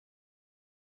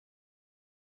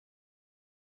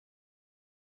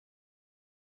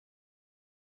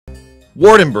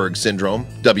Waardenburg Syndrome,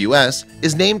 WS,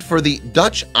 is named for the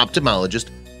Dutch ophthalmologist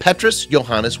Petrus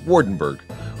Johannes Waardenburg,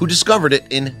 who discovered it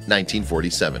in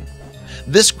 1947.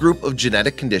 This group of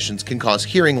genetic conditions can cause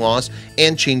hearing loss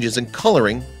and changes in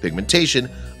coloring, pigmentation,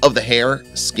 of the hair,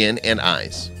 skin, and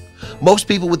eyes. Most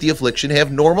people with the affliction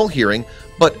have normal hearing,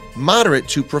 but moderate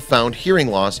to profound hearing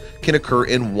loss can occur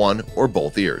in one or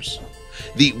both ears.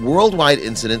 The worldwide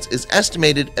incidence is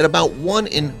estimated at about 1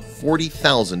 in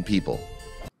 40,000 people.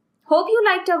 Hope you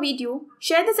liked our video.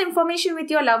 Share this information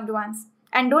with your loved ones.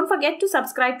 And don't forget to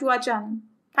subscribe to our channel.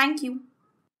 Thank you.